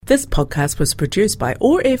This podcast was produced by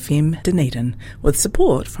OAR FM Dunedin with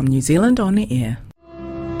support from New Zealand On Air.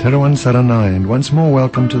 Terawan Saranai, and once more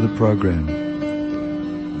welcome to the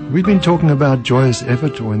program. We've been talking about joyous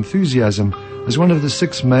effort or enthusiasm as one of the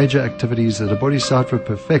 6 major activities that a bodhisattva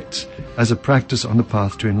perfects as a practice on the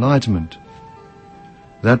path to enlightenment.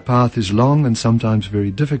 That path is long and sometimes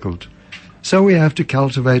very difficult, so we have to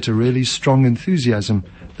cultivate a really strong enthusiasm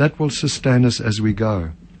that will sustain us as we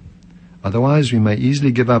go. Otherwise, we may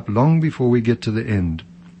easily give up long before we get to the end.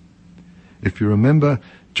 If you remember,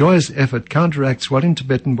 joyous effort counteracts what in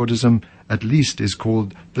Tibetan Buddhism at least is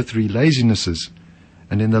called the 3 lazinesses,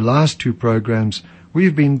 and in the last 2 programs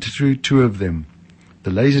we've been through 2 of them,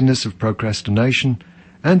 the laziness of procrastination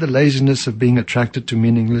and the laziness of being attracted to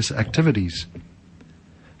meaningless activities.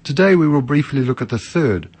 Today we will briefly look at the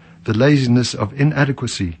 3rd, the laziness of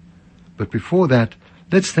inadequacy, but before that,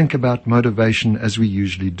 let's think about motivation as we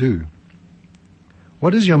usually do.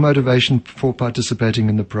 What is your motivation for participating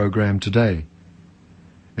in the program today?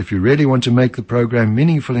 If you really want to make the program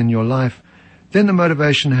meaningful in your life, then the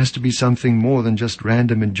motivation has to be something more than just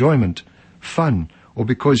random enjoyment, fun, or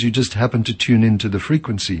because you just happen to tune into the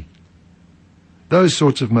frequency. Those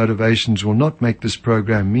sorts of motivations will not make this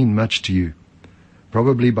program mean much to you.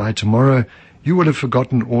 Probably by tomorrow you will have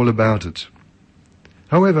forgotten all about it.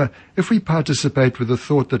 However, if we participate with the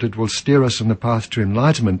thought that it will steer us on the path to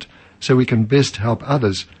enlightenment so we can best help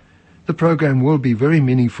others, the program will be very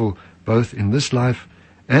meaningful both in this life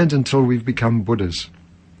and until we've become Buddhas.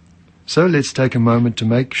 So let's take a moment to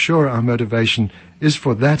make sure our motivation is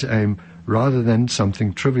for that aim rather than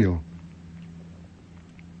something trivial.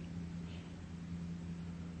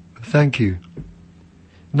 Thank you.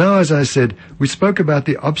 Now, as I said, we spoke about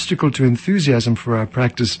the obstacle to enthusiasm for our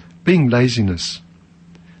practice being laziness.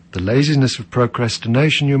 The laziness of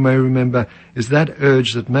procrastination, you may remember, is that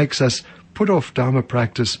urge that makes us put off Dharma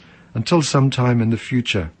practice until some time in the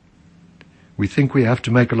future. We think we have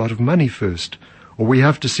to make a lot of money first, or we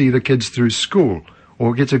have to see the kids through school,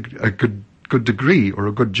 or get a good degree or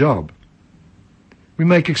a good job. We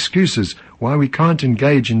make excuses why we can't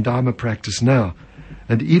engage in Dharma practice now,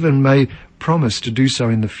 and even may promise to do so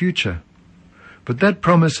in the future. But that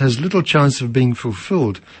promise has little chance of being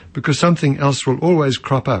fulfilled because something else will always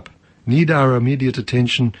crop up, need our immediate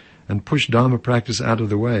attention, and push Dharma practice out of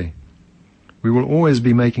the way. We will always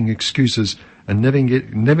be making excuses and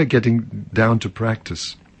never getting down to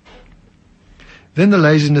practice. Then the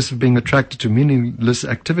laziness of being attracted to meaningless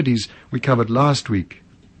activities we covered last week.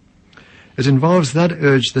 It involves that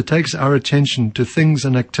urge that takes our attention to things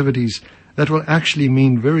and activities that will actually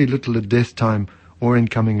mean very little at death time or in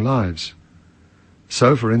coming lives.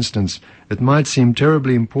 So, for instance, it might seem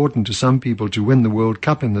terribly important to some people to win the World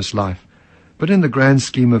Cup in this life, but in the grand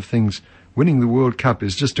scheme of things, winning the World Cup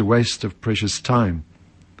is just a waste of precious time.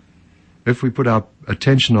 If we put our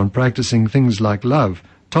attention on practicing things like love,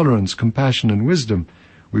 tolerance, compassion, and wisdom,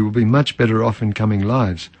 we will be much better off in coming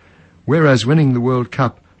lives, whereas winning the World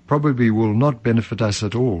Cup probably will not benefit us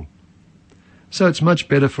at all. So it's much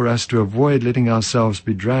better for us to avoid letting ourselves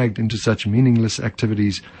be dragged into such meaningless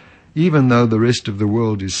activities, even though the rest of the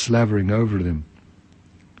world is slavering over them.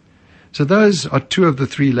 So those are 2 of the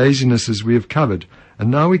 3 lazinesses we have covered, and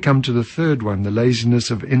now we come to the 3rd one, the laziness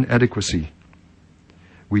of inadequacy.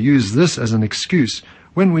 We use this as an excuse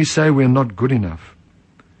when we say we're not good enough.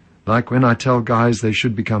 Like when I tell guys they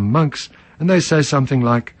should become monks, and they say something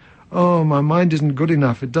like, "Oh, my mind isn't good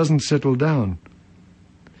enough, it doesn't settle down."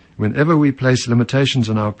 Whenever we place limitations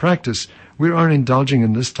on our practice, we are indulging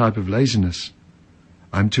in this type of laziness.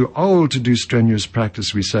 "I'm too old to do strenuous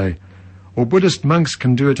practice," we say, or Buddhist monks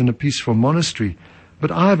can do it in a peaceful monastery,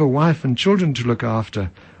 but I have a wife and children to look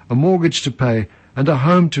after, a mortgage to pay, and a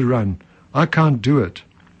home to run. I can't do it.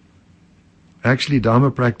 Actually,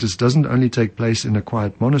 Dharma practice doesn't only take place in a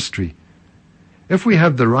quiet monastery. If we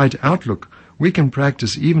have the right outlook, we can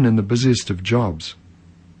practice even in the busiest of jobs.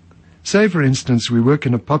 Say, for instance, we work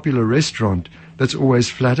in a popular restaurant that's always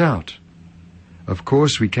flat out. Of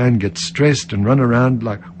course, we can get stressed and run around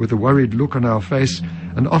with a worried look on our face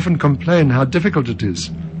and often complain how difficult it is.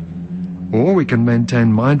 Or we can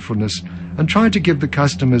maintain mindfulness and try to give the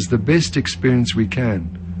customers the best experience we can,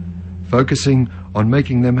 focusing on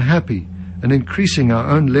making them happy and increasing our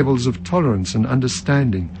own levels of tolerance and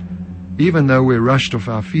understanding, even though we're rushed off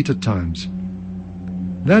our feet at times.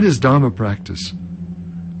 That is Dharma practice.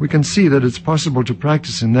 We can see that it's possible to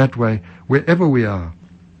practice in that way wherever we are.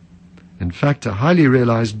 In fact, a highly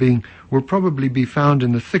realized being will probably be found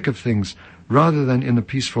in the thick of things rather than in a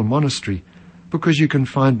peaceful monastery, because you can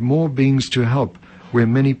find more beings to help where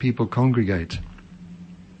many people congregate.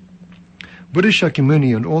 Buddha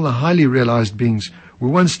Shakyamuni and all the highly realized beings were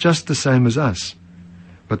once just the same as us.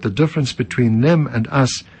 But the difference between them and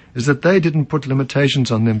us is that they didn't put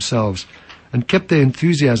limitations on themselves and kept their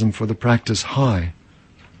enthusiasm for the practice high.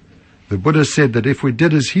 The Buddha said that if we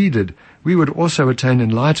did as he did, we would also attain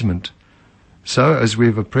enlightenment. So, as we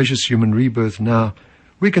have a precious human rebirth now,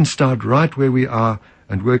 we can start right where we are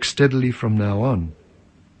and work steadily from now on.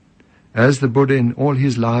 As the Buddha in all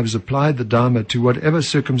his lives applied the Dharma to whatever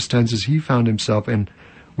circumstances he found himself in,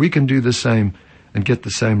 we can do the same and get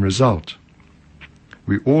the same result.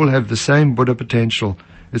 We all have the same Buddha potential.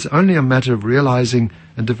 It's only a matter of realizing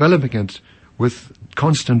and developing it with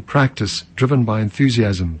constant practice driven by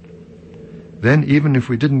enthusiasm. Then, even if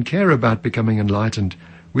we didn't care about becoming enlightened,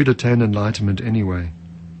 we'd attain enlightenment anyway.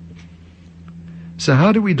 So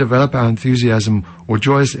how do we develop our enthusiasm or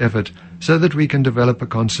joyous effort so that we can develop a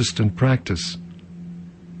consistent practice?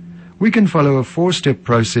 We can follow a 4-step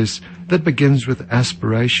process that begins with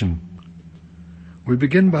aspiration. We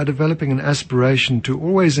begin by developing an aspiration to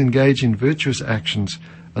always engage in virtuous actions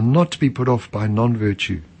and not to be put off by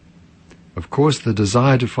non-virtue. Of course, the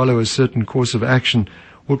desire to follow a certain course of action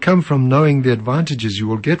will come from knowing the advantages you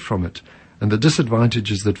will get from it and the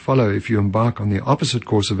disadvantages that follow if you embark on the opposite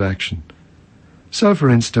course of action. So, for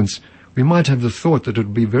instance, we might have the thought that it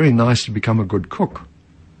would be very nice to become a good cook.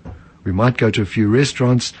 We might go to a few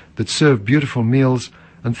restaurants that serve beautiful meals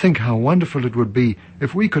and think how wonderful it would be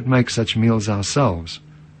if we could make such meals ourselves.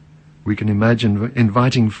 We can imagine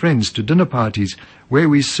inviting friends to dinner parties where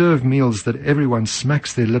we serve meals that everyone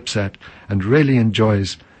smacks their lips at and really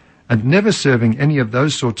enjoys, and never serving any of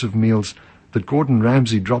those sorts of meals that Gordon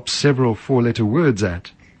Ramsay drops several 4-letter words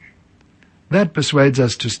at. That persuades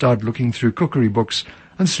us to start looking through cookery books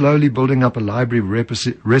and slowly building up a library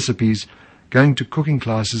of recipes, going to cooking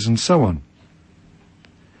classes and so on.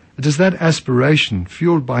 It is that aspiration,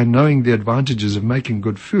 fueled by knowing the advantages of making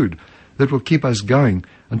good food, that will keep us going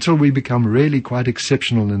until we become really quite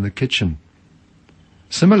exceptional in the kitchen.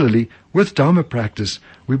 Similarly, with Dharma practice,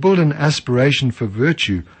 we build an aspiration for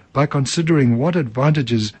virtue by considering what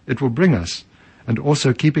advantages it will bring us, and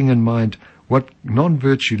also keeping in mind what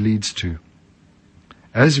non-virtue leads to.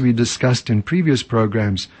 As we discussed in previous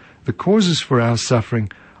programs, the causes for our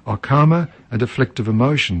suffering are karma and afflictive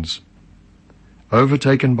emotions.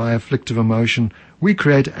 Overtaken by afflictive emotion, we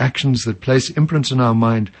create actions that place imprints in our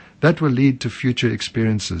mind that will lead to future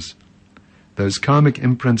experiences. Those karmic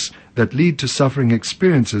imprints that lead to suffering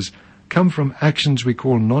experiences come from actions we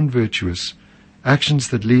call non-virtuous. Actions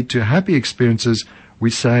that lead to happy experiences we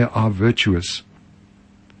say are virtuous.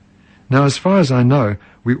 Now, as far as I know,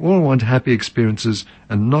 we all want happy experiences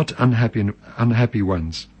and not unhappy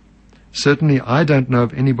ones. Certainly, I don't know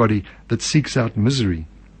of anybody that seeks out misery.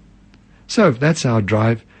 So if that's our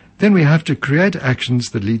drive, then we have to create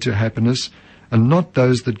actions that lead to happiness and not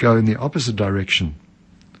those that go in the opposite direction.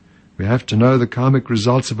 We have to know the karmic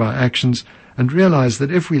results of our actions and realize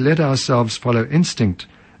that if we let ourselves follow instinct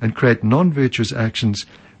and create non-virtuous actions,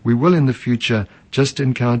 we will in the future just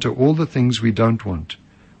encounter all the things we don't want.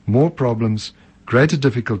 More problems, greater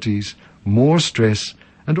difficulties, more stress,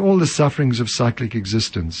 and all the sufferings of cyclic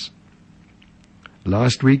existence.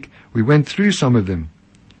 Last week we went through some of them.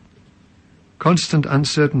 Constant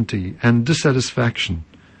uncertainty and dissatisfaction,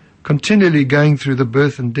 continually going through the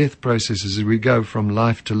birth and death processes as we go from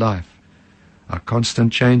life to life, our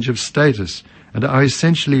constant change of status, and our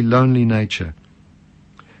essentially lonely nature.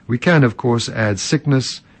 We can, of course, add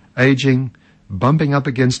sickness, aging, bumping up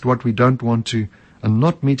against what we don't want to, and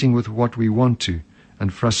not meeting with what we want to,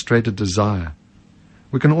 and frustrated desire.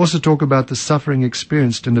 We can also talk about the suffering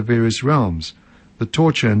experienced in the various realms, the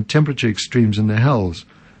torture and temperature extremes in the hells,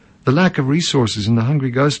 the lack of resources in the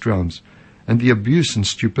hungry ghost realms, and the abuse and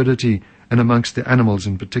stupidity and amongst the animals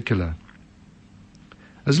in particular.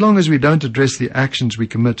 As long as we don't address the actions we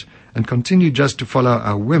commit and continue just to follow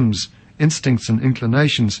our whims, instincts and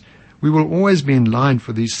inclinations, we will always be in line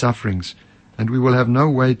for these sufferings, and we will have no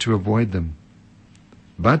way to avoid them.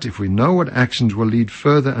 But if we know what actions will lead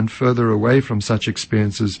further and further away from such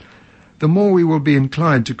experiences, the more we will be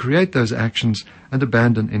inclined to create those actions and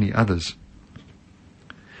abandon any others.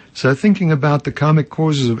 So thinking about the karmic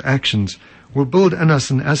causes of actions will build in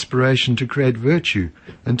us an aspiration to create virtue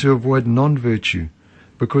and to avoid non-virtue,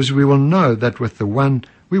 because we will know that with the one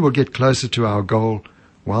we will get closer to our goal,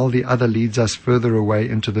 while the other leads us further away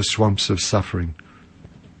into the swamps of suffering.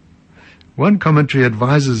 One commentary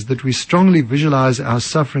advises that we strongly visualize our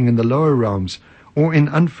suffering in the lower realms or in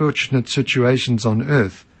unfortunate situations on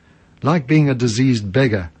earth, like being a diseased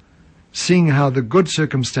beggar, seeing how the good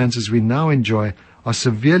circumstances we now enjoy are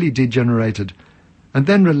severely degenerated, and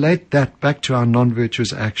then relate that back to our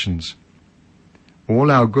non-virtuous actions.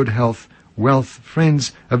 All our good health, wealth,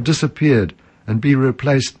 friends have disappeared and be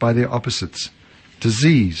replaced by their opposites: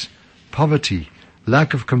 disease, poverty,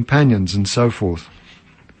 lack of companions, and so forth.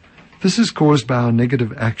 This is caused by our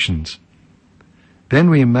negative actions. Then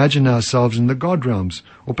we imagine ourselves in the God realms,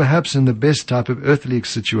 or perhaps in the best type of earthly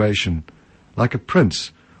situation, like a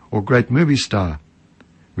prince or great movie star.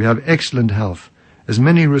 We have excellent health, as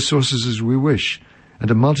many resources as we wish, and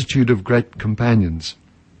a multitude of great companions.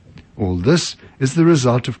 All this is the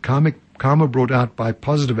result of karma brought out by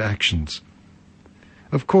positive actions.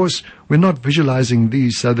 Of course, we're not visualizing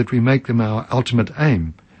these so that we make them our ultimate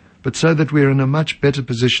aim, but so that we're in a much better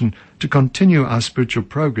position to continue our spiritual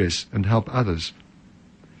progress and help others.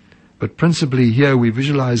 But principally here we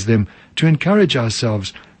visualize them to encourage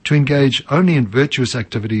ourselves to engage only in virtuous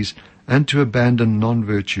activities and to abandon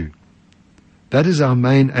non-virtue. That is our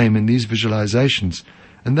main aim in these visualizations,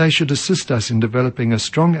 and they should assist us in developing a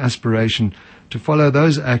strong aspiration to follow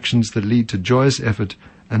those actions that lead to joyous effort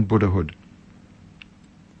and Buddhahood.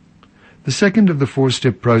 The second of the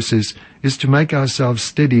four-step process is to make ourselves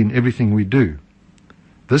steady in everything we do.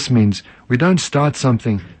 This means we don't start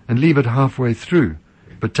something and leave it halfway through,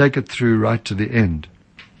 but take it through right to the end.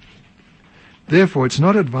 Therefore, it's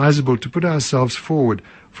not advisable to put ourselves forward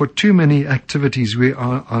for too many activities we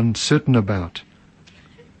are uncertain about.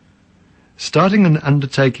 Starting an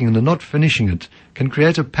undertaking and not finishing it can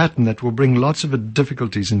create a pattern that will bring lots of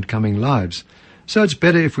difficulties in coming lives. So it's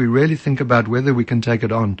better if we really think about whether we can take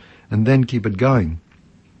it on and then keep it going.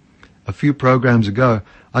 A few programs ago,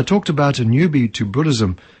 I talked about a newbie to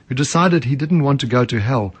Buddhism who decided he didn't want to go to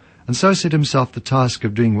hell, and so set himself the task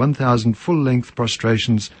of doing 1,000 full-length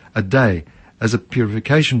prostrations a day as a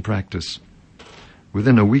purification practice.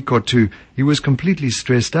 Within a week or two, he was completely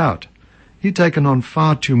stressed out. He'd taken on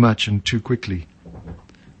far too much and too quickly.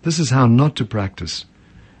 This is how not to practice.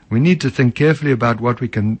 We need to think carefully about what we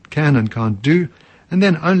can and can't do, and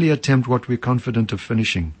then only attempt what we're confident of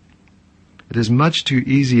finishing. It is much too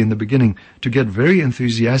easy in the beginning to get very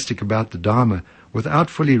enthusiastic about the Dharma without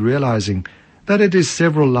fully realizing that it is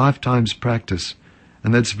several lifetimes' practice,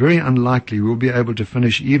 and that it's very unlikely we'll be able to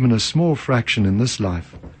finish even a small fraction in this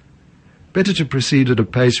life. Better to proceed at a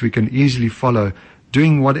pace we can easily follow,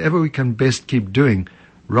 doing whatever we can best keep doing,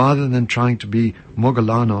 rather than trying to be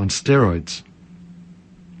Moggallana on steroids.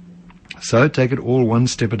 So take it all one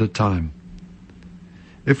step at a time.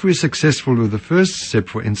 If we're successful with the first step,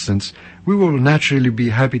 for instance, we will naturally be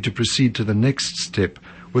happy to proceed to the next step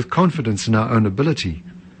with confidence in our own ability.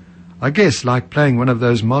 I guess like playing one of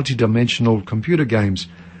those multi-dimensional computer games,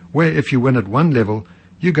 where if you win at one level,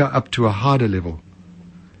 you go up to a harder level.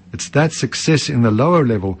 It's that success in the lower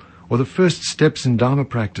level, or the first steps in Dharma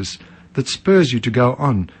practice, that spurs you to go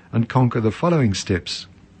on and conquer the following steps.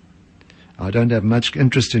 I don't have much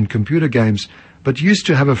interest in computer games, but used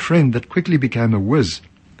to have a friend that quickly became a whiz.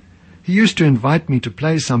 He used to invite me to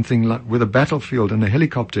play something with a battlefield and a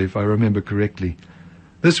helicopter, if I remember correctly.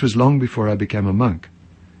 This was long before I became a monk.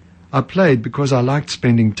 I played because I liked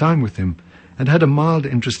spending time with him and had a mild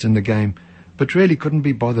interest in the game, but really couldn't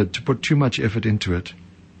be bothered to put too much effort into it.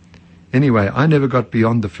 Anyway, I never got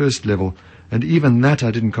beyond the first level, and even that I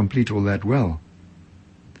didn't complete all that well.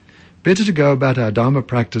 Better to go about our Dharma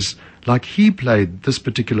practice like he played this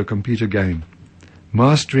particular computer game,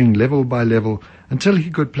 mastering level by level until he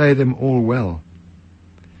could play them all well.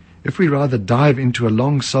 If we rather dive into a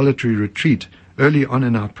long solitary retreat early on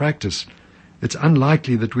in our practice, it's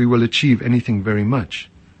unlikely that we will achieve anything very much.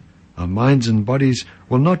 Our minds and bodies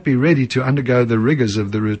will not be ready to undergo the rigors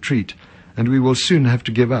of the retreat, and we will soon have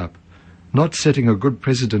to give up, not setting a good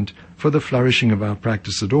precedent for the flourishing of our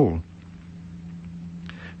practice at all.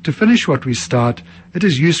 To finish what we start, it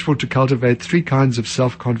is useful to cultivate 3 kinds of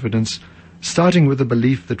self-confidence, starting with the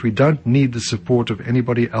belief that we don't need the support of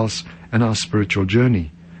anybody else in our spiritual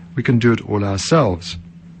journey. We can do it all ourselves.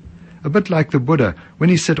 A bit like the Buddha when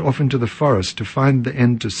he set off into the forest to find the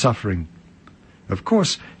end to suffering. Of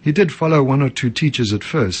course, he did follow 1 or 2 teachers at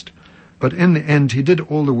first, but in the end he did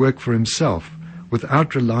all the work for himself,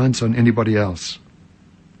 without reliance on anybody else.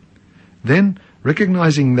 Then,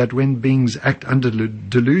 recognizing that when beings act under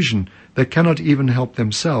delusion, they cannot even help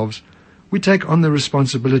themselves, we take on the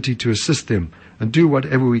responsibility to assist them and do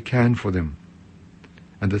whatever we can for them.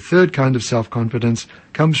 And the 3rd kind of self-confidence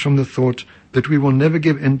comes from the thought that we will never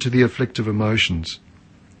give in to the afflictive emotions.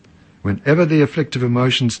 Whenever the afflictive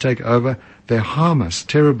emotions take over, they harm us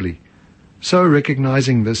terribly. So,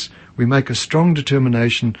 recognizing this, we make a strong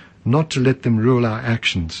determination not to let them rule our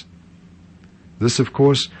actions. This, of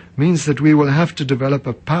course, means that we will have to develop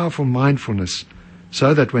a powerful mindfulness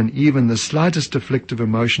so that when even the slightest afflictive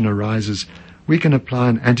emotion arises, we can apply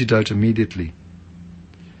an antidote immediately.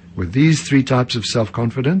 with these three types of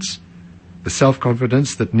self-confidence: the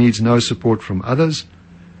self-confidence that needs no support from others,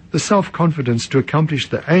 the self-confidence to accomplish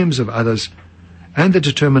the aims of others, and the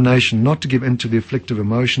determination not to give in to the afflictive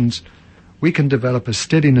emotions, we can develop a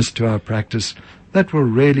steadiness to our practice that will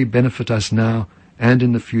really benefit us now and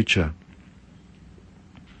in the future.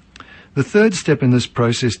 The third step in this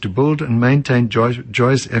process to build and maintain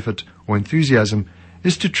joyous effort or enthusiasm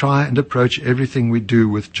is to try and approach everything we do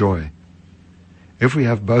with joy. If we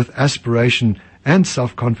have both aspiration and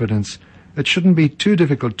self-confidence, it shouldn't be too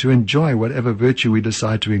difficult to enjoy whatever virtue we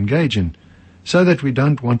decide to engage in, so that we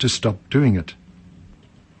don't want to stop doing it.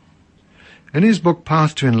 In his book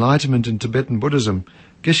Path to Enlightenment in Tibetan Buddhism,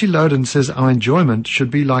 Geshe Loden says our enjoyment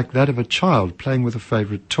should be like that of a child playing with a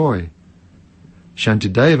favorite toy.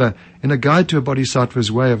 Shantideva, in A Guide to a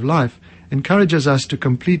Bodhisattva's Way of Life, encourages us to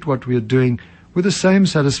complete what we are doing with the same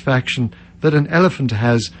satisfaction that an elephant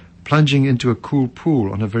has plunging into a cool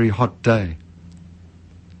pool on a very hot day.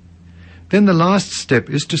 Then the last step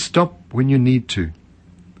is to stop when you need to.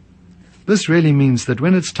 This really means that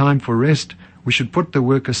when it's time for rest, we should put the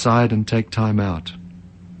work aside and take time out.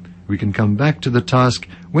 We can come back to the task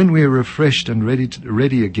when we are refreshed and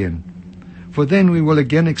ready again, for then we will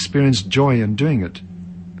again experience joy in doing it.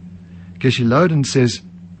 Geshe Loden says,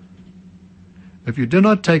 if you do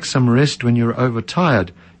not take some rest when you are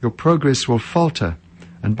overtired, your progress will falter,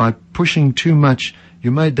 and by pushing too much,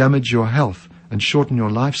 you may damage your health and shorten your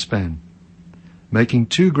lifespan. Making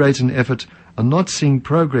too great an effort and not seeing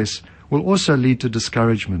progress will also lead to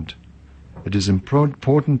discouragement. It is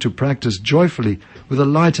important to practice joyfully with a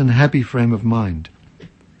light and happy frame of mind.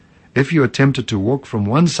 If you attempted to walk from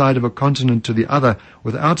one side of a continent to the other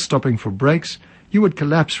without stopping for breaks, you would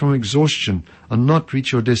collapse from exhaustion and not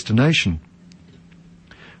reach your destination.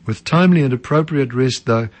 With timely and appropriate rest,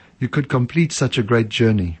 though, you could complete such a great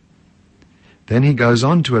journey. Then he goes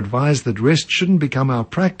on to advise that rest shouldn't become our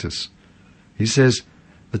practice. He says,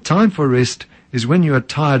 the time for rest is when you are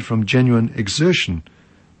tired from genuine exertion,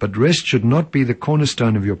 but rest should not be the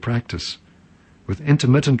cornerstone of your practice. With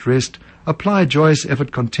intermittent rest, apply joyous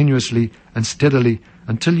effort continuously and steadily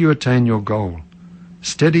until you attain your goal.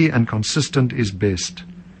 Steady and consistent is best.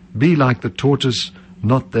 Be like the tortoise,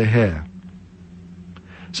 not the hare.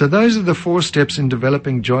 So those are the 4 steps in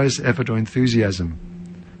developing joyous effort or enthusiasm.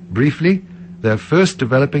 Briefly, they are first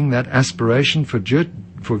developing that aspiration for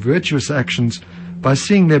virtuous actions by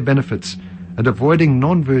seeing their benefits and avoiding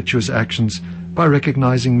non-virtuous actions by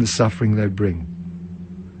recognizing the suffering they bring.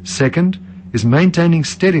 Second is maintaining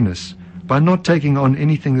steadiness by not taking on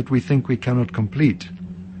anything that we think we cannot complete.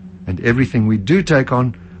 And everything we do take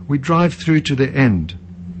on, we drive through to the end.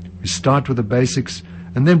 We start with the basics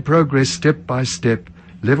and then progress step by step,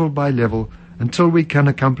 level by level, until we can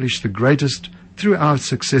accomplish the greatest through our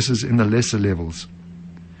successes in the lesser levels.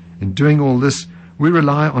 In doing all this, we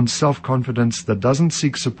rely on self-confidence that doesn't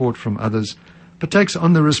seek support from others, but takes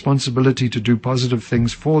on the responsibility to do positive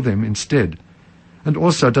things for them instead, and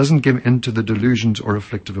also doesn't give in to the delusions or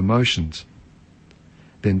afflictive emotions.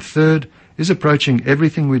 Then third is approaching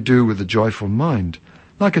everything we do with a joyful mind,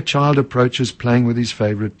 like a child approaches playing with his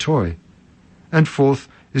favorite toy. And fourth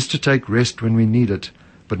is to take rest when we need it,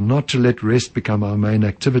 but not to let rest become our main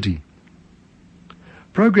activity.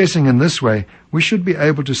 Progressing in this way, we should be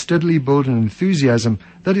able to steadily build an enthusiasm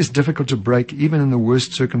that is difficult to break even in the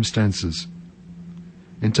worst circumstances.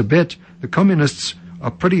 In Tibet, the communists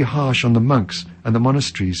are pretty harsh on the monks and the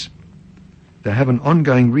monasteries. They have an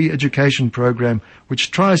ongoing re-education program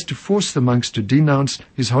which tries to force the monks to denounce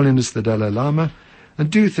His Holiness the Dalai Lama and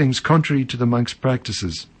do things contrary to the monks'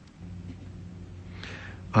 practices.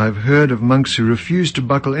 I've heard of monks who refused to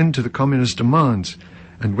buckle into the communist demands,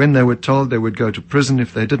 and when they were told they would go to prison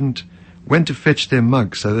if they didn't, went to fetch their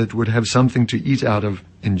mug so that it would have something to eat out of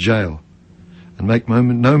in jail. And make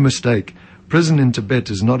no mistake, prison in Tibet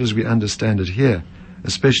is not as we understand it here,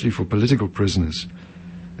 especially for political prisoners.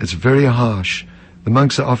 It's very harsh. The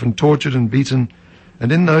monks are often tortured and beaten,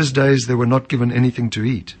 and in those days they were not given anything to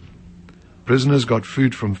eat. Prisoners got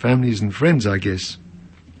food from families and friends, I guess.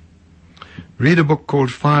 Read a book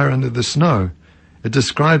called Fire Under the Snow. It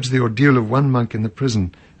describes the ordeal of one monk in the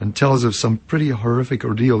prison and tells of some pretty horrific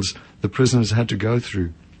ordeals the prisoners had to go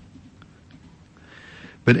through.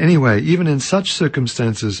 But anyway, even in such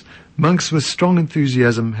circumstances, monks with strong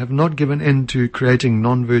enthusiasm have not given in to creating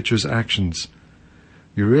non-virtuous actions.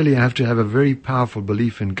 You really have to have a very powerful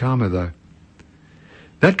belief in karma, though.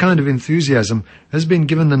 That kind of enthusiasm has been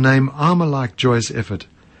given the name armor-like joyous effort,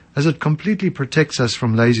 as it completely protects us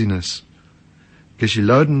from laziness. Geshe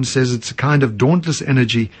Loden says it's a kind of dauntless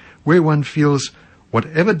energy where one feels,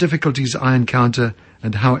 whatever difficulties I encounter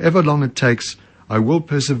and however long it takes, I will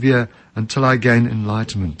persevere until I gain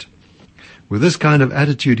enlightenment. With this kind of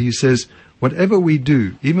attitude, he says, whatever we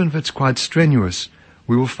do, even if it's quite strenuous,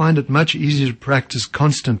 we will find it much easier to practice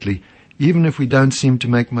constantly, even if we don't seem to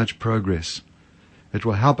make much progress. It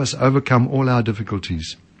will help us overcome all our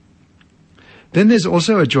difficulties. Then there's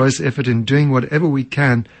also a joyous effort in doing whatever we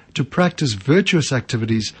can to practice virtuous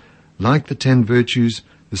activities like the 10 virtues,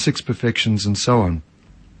 the 6 perfections, and so on.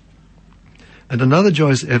 And another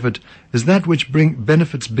joyous effort is that which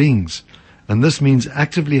benefits beings, and this means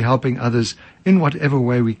actively helping others in whatever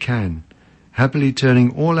way we can, happily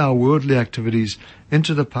turning all our worldly activities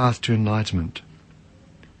into the path to enlightenment.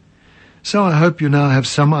 So I hope you now have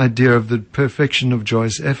some idea of the perfection of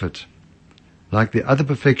joyous effort. Like the other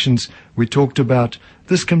perfections we talked about,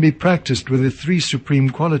 this can be practiced with the 3 supreme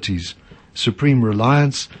qualities: supreme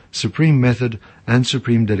reliance, supreme method, and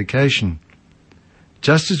supreme dedication.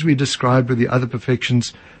 Just as we described with the other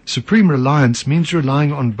perfections, supreme reliance means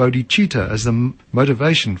relying on bodhicitta as the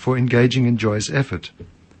motivation for engaging in joyous effort.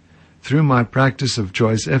 Through my practice of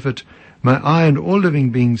joyous effort, may I and all living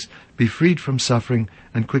beings be freed from suffering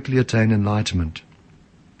and quickly attain enlightenment.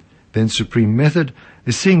 Then supreme method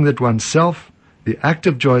is seeing that oneself, the act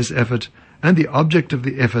of joyous effort, and the object of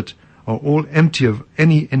the effort are all empty of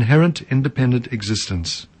any inherent independent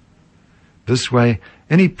existence. This way,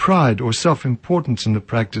 any pride or self-importance in the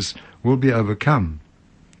practice will be overcome.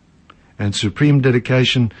 And supreme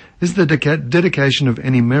dedication is the dedication of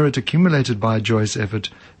any merit accumulated by a joyous effort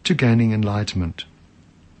to gaining enlightenment.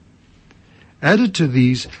 Added to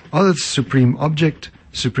these are the supreme object,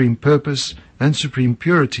 supreme purpose, and supreme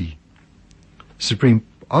purity. Supreme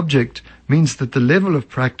object means that the level of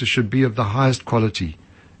practice should be of the highest quality.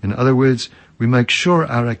 In other words, we make sure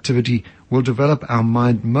our activity will develop our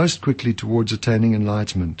mind most quickly towards attaining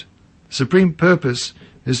enlightenment. Supreme purpose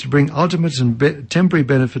is to bring ultimate and temporary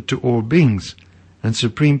benefit to all beings, and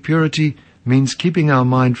supreme purity means keeping our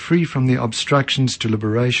mind free from the obstructions to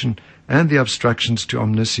liberation and the obstructions to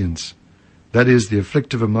omniscience, that is, the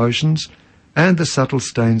afflictive emotions and the subtle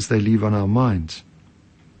stains they leave on our minds.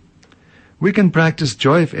 We can practice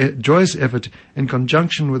joyous effort in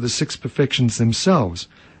conjunction with the 6 perfections themselves,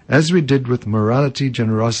 as we did with morality,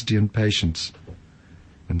 generosity, and patience.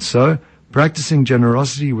 And so, practicing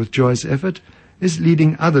generosity with joyous effort is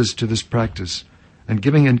leading others to this practice and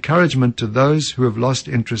giving encouragement to those who have lost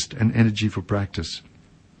interest and energy for practice.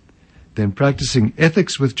 Then practicing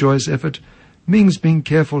ethics with joyous effort means being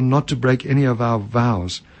careful not to break any of our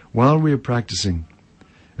vows while we are practicing,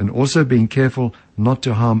 and also being careful not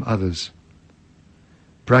to harm others.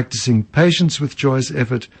 Practicing patience with joyous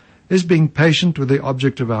effort is being patient with the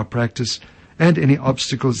object of our practice and any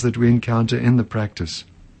obstacles that we encounter in the practice.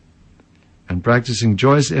 And practicing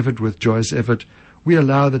joyous effort with joyous effort, we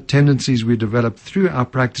allow the tendencies we develop through our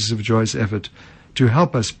practice of joyous effort to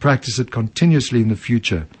help us practice it continuously in the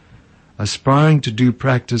future, aspiring to do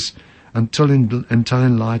practice until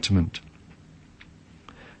enlightenment.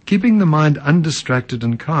 Keeping the mind undistracted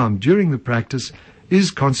and calm during the practice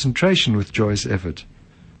is concentration with joyous effort.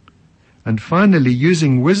 And finally,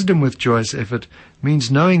 using wisdom with joyous effort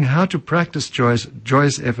means knowing how to practice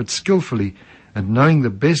joyous effort skillfully and knowing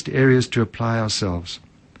the best areas to apply ourselves.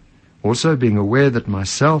 Also being aware that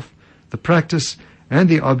myself, the practice, and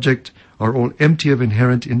the object are all empty of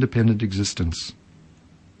inherent independent existence.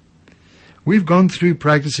 We've gone through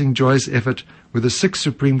practicing joyous effort with the 6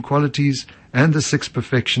 supreme qualities and the 6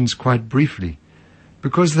 perfections quite briefly,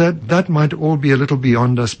 because that might all be a little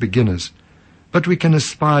beyond us beginners, but we can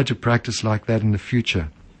aspire to practice like that in the future.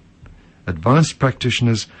 Advanced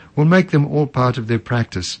practitioners will make them all part of their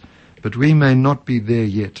practice, but we may not be there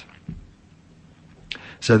yet.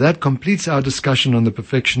 So that completes our discussion on the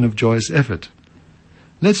perfection of joyous effort.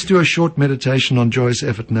 Let's do a short meditation on joyous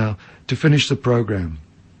effort now to finish the program.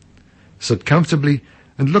 Sit comfortably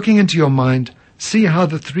and looking into your mind, see how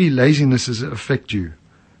the 3 lazinesses affect you.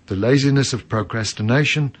 The laziness of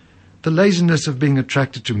procrastination, the laziness of being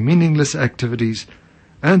attracted to meaningless activities,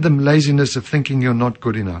 and the laziness of thinking you're not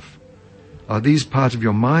good enough. Are these part of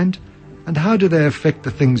your mind, and how do they affect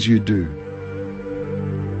the things you do?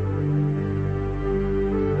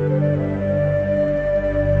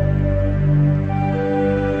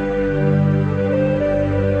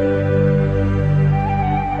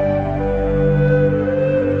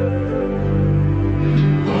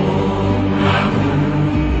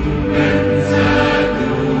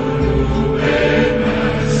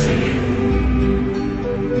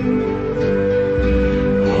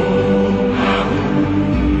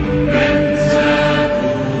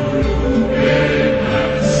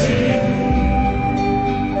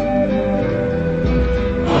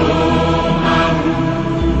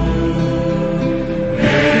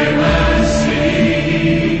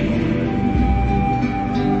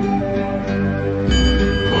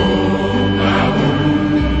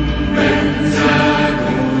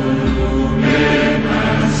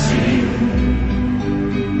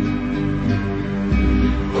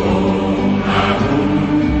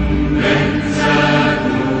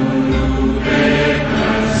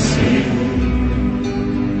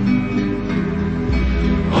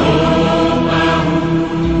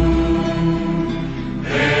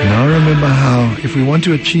 want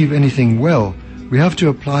to achieve anything well, we have to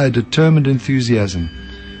apply a determined enthusiasm,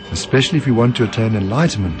 especially if we want to attain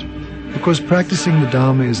enlightenment, because practicing the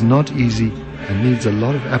Dharma is not easy and needs a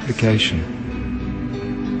lot of application.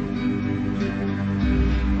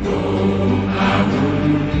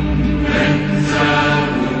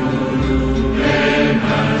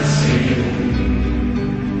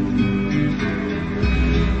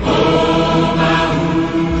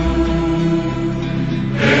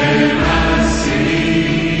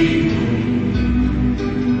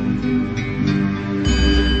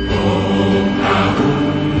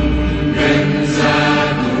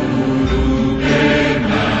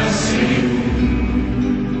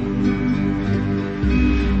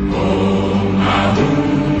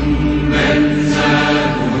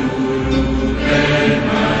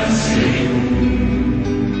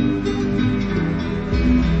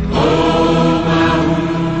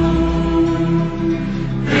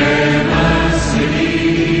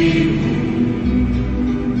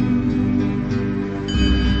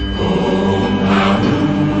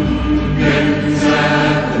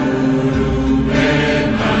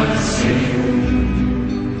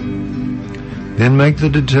 Then make the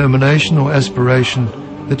determination or aspiration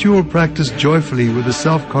that you will practice joyfully with a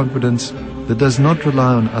self-confidence that does not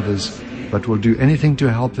rely on others, but will do anything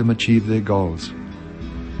to help them achieve their goals.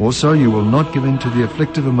 Also, you will not give in to the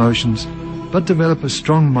afflictive emotions, but develop a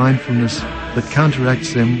strong mindfulness that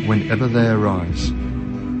counteracts them whenever they arise.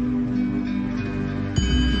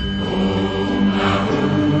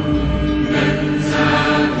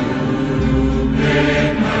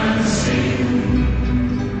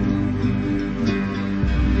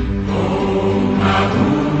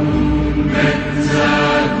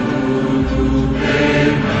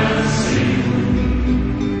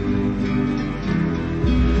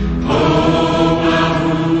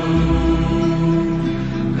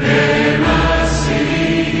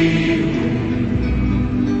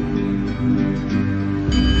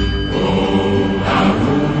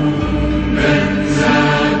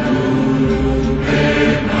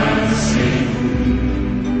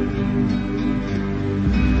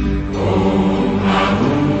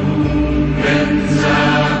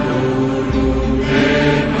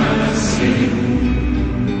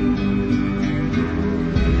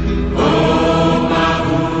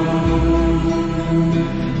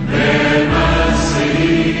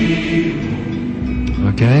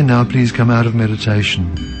 Okay, now please come out of meditation.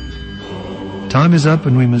 Time is up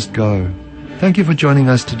and we must go. Thank you for joining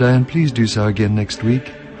us today, and please do so again next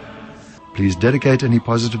week. Please dedicate any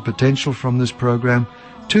positive potential from this program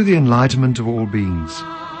to the enlightenment of all beings.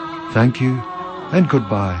 Thank you and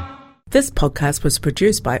goodbye. This podcast was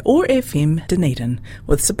produced by OAR FM Dunedin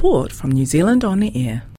with support from New Zealand On the Air.